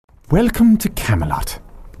Welcome to Camelot.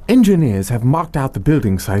 Engineers have marked out the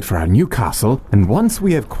building site for our new castle, and once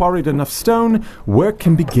we have quarried enough stone, work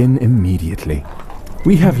can begin immediately.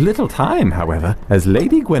 We have little time, however, as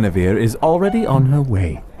Lady Guinevere is already on her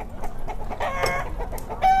way.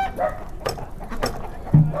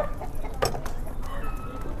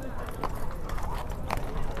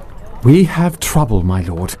 We have trouble, my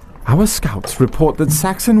lord. Our scouts report that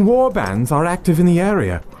Saxon war bands are active in the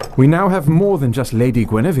area. We now have more than just Lady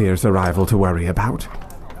Guinevere's arrival to worry about.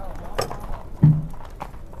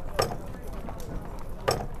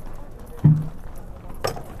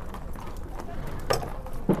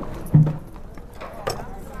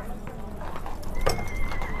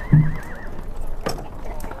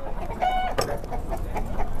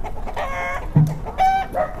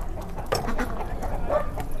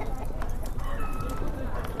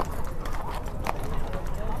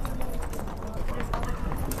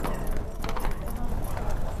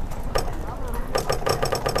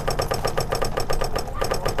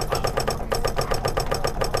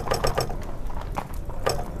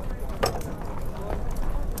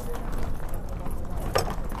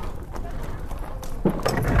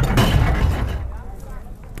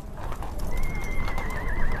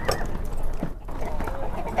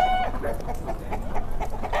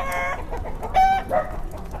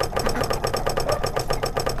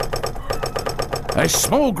 A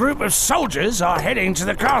small group of soldiers are heading to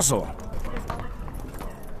the castle.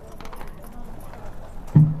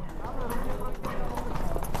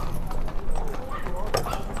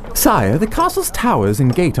 Sire, the castle's towers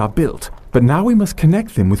and gate are built, but now we must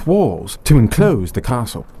connect them with walls to enclose the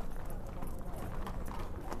castle.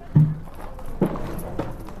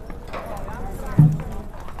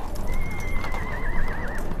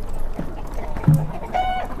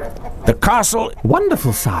 The castle...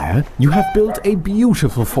 Wonderful, sire. You have built a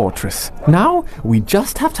beautiful fortress. Now, we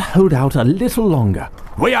just have to hold out a little longer.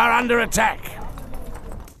 We are under attack.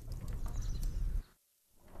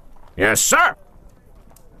 Yes, sir.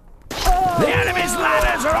 The enemy's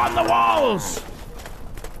ladders are on the walls.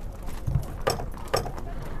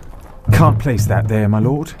 Can't place that there, my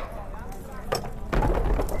lord.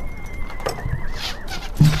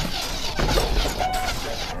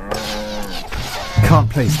 Can't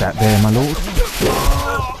place that there, my lord.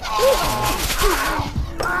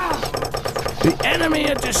 The enemy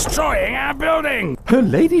are destroying our building. Her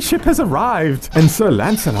ladyship has arrived, and Sir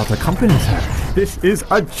Lancelot accompanies her. This is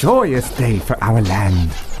a joyous day for our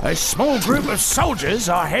land. A small group of soldiers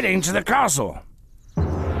are heading to the castle.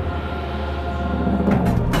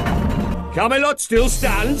 Camelot still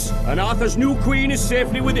stands, and Arthur's new queen is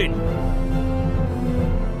safely within.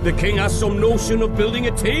 The king has some notion of building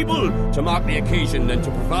a table to mark the occasion and to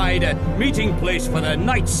provide a meeting place for the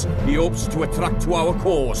knights he hopes to attract to our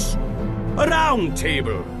cause. A round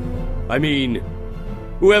table. I mean,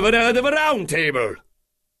 whoever heard of a round table?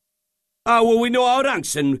 How will we know our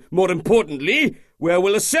ranks, and more importantly, where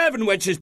will the servant wenches